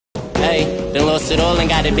Hey, then lost it all and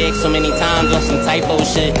got it back so many times on some typo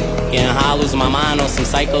shit. Getting high, losing my mind on some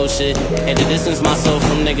psycho shit. Had to distance myself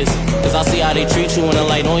from niggas, cause I see how they treat you when the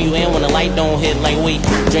light on you and when the light don't hit. Like wait,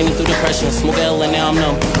 draining through depression, smoke L and now I'm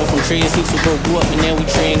numb. Went from trees, he super grew up and then we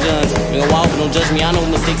train guns. Nigga wild but don't judge me, I know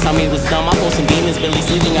mistakes I made was dumb. I fought some demons, Billy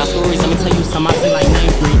sleeping, got stories. Let me tell you something, I feel like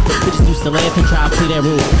 9th grade. Bitches used to laugh and try to play that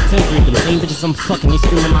role. 10th grade, the same bitches I'm fucking, they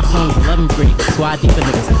screaming my songs. 11th grade, so I deeper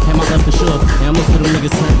niggas, had my left for sure. And most of them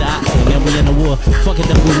niggas turned to ops and then we in the war. Fuck it,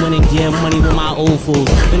 that we winning, getting money with my old fools.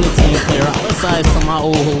 Been a team player, I was size from my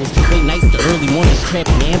old hoes. Late nights to early mornings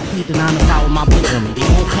trapping, man. Paid the 9 to 5 with my blink on me. They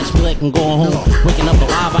won't catch me like I'm going home. Waking up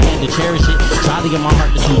alive, I had to cherish it. Tried to get my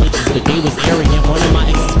heart to some bitches, but they was arrogant. One of my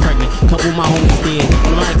exes pregnant, couple of my homies dead.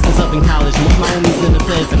 One of my exes up in college, most of my homies in the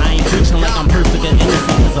feds. And I ain't preaching like I'm perfect and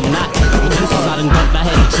innocent, cause I'm not. When I done dumped, I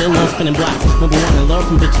had to chill on spinning blocks. Number one, and love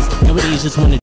from bitches. Nowadays just wanna